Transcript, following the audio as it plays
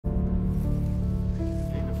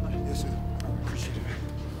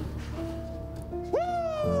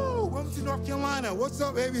Brunson, North Carolina. What's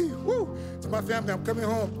up, baby? Woo! To my family, I'm coming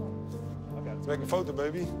home. Let's make a photo,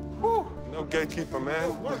 baby. Woo! No gatekeeper,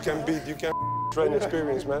 man. You can beat, you can train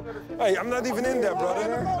experience, man. Hey, I'm not even in there,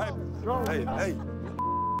 brother. Hey.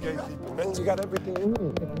 Gatekeeper, man. You got everything you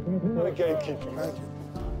need. You're a gatekeeper, man. Thank you.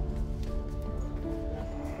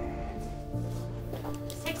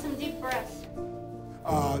 Take some deep breaths.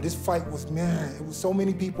 This fight was, man, it was so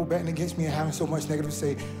many people betting against me and having so much negative to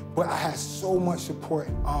say, but I had so much support.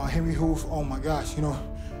 Henry Hoof, oh my gosh, you know,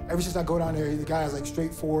 ever since I go down there, the guy's like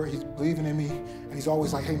straightforward, he's believing in me, and he's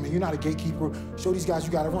always like, hey man, you're not a gatekeeper, show these guys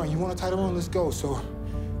you gotta run. You want a title run, let's go. So,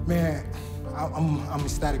 man, I'm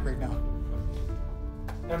ecstatic right now.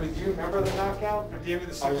 Edmen, do you remember the knockout? At the end of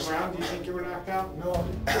the second round, do you think you were knocked out? No,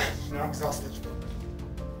 I'm exhausted.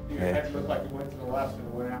 Your head looked like it went to the left and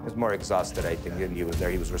it went out. I was more exhausted, I think, than he was there.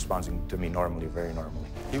 He was responding to me normally, very normally.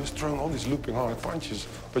 He was throwing all these looping hard punches,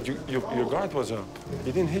 but your guard was up.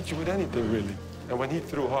 He didn't hit you with anything, really. And when he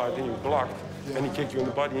threw hard and you blocked, and he kicked you in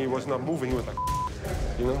the body and he was not moving, he was like,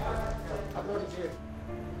 you know?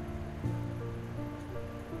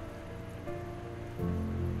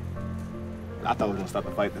 I thought we were gonna stop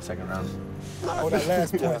the fight in the second round. Oh, that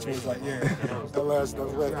last punch was like, yeah, that last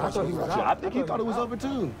punch was like, I think he thought it was over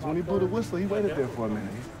too. When he blew the whistle, he waited there for a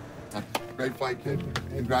minute. Great fight, kid.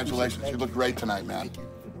 Congratulations. You looked great tonight, man.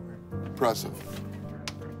 Impressive.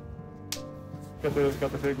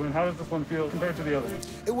 Got the big win. How does this one feel compared to the others?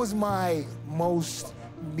 It was my most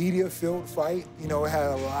media-filled fight. You know, it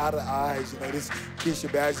had a lot of eyes. You know, this kid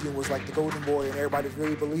Shahbazyan was like the golden boy, and everybody's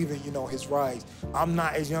really believing, you know, his rise. I'm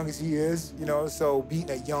not as young as he is, you know, so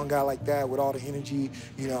beating a young guy like that with all the energy,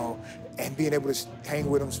 you know, and being able to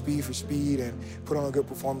hang with him speed for speed and put on a good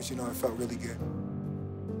performance, you know, it felt really good.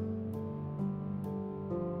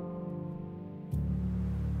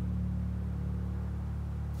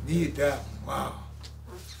 Need that. Wow.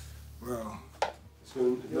 Bro.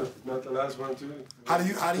 So not the last one, too? How do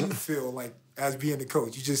you feel, like, as being the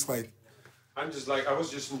coach? You just, like... I was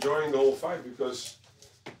just enjoying the whole fight because,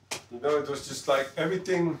 you know, it was just like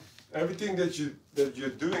everything that you're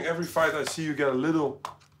doing, every fight I see you get a little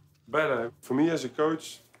better. For me as a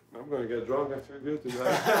coach, I'm gonna get drunk and feel good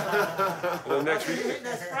tonight. And then next week... Hitting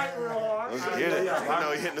that Sprite real hard.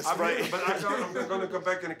 You're hitting the Sprite. But I'm gonna come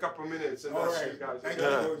back in a couple of minutes and that's you guys. Thank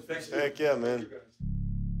you. Thanks. Heck yeah, man.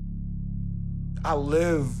 I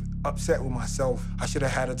live upset with myself. I should have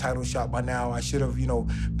had a title shot by now. I should have, you know,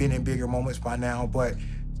 been in bigger moments by now, but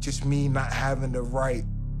just me not having the right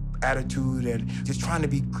attitude and just trying to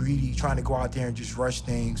be greedy, trying to go out there and just rush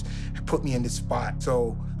things and put me in this spot.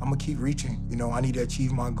 So I'm gonna keep reaching. You know, I need to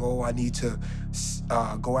achieve my goal. I need to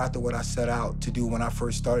go after what I set out to do when I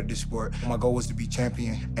first started this sport. My goal was to be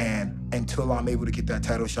champion, and until I'm able to get that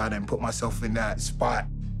title shot and put myself in that spot,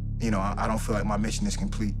 you know, I don't feel like my mission is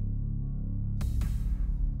complete.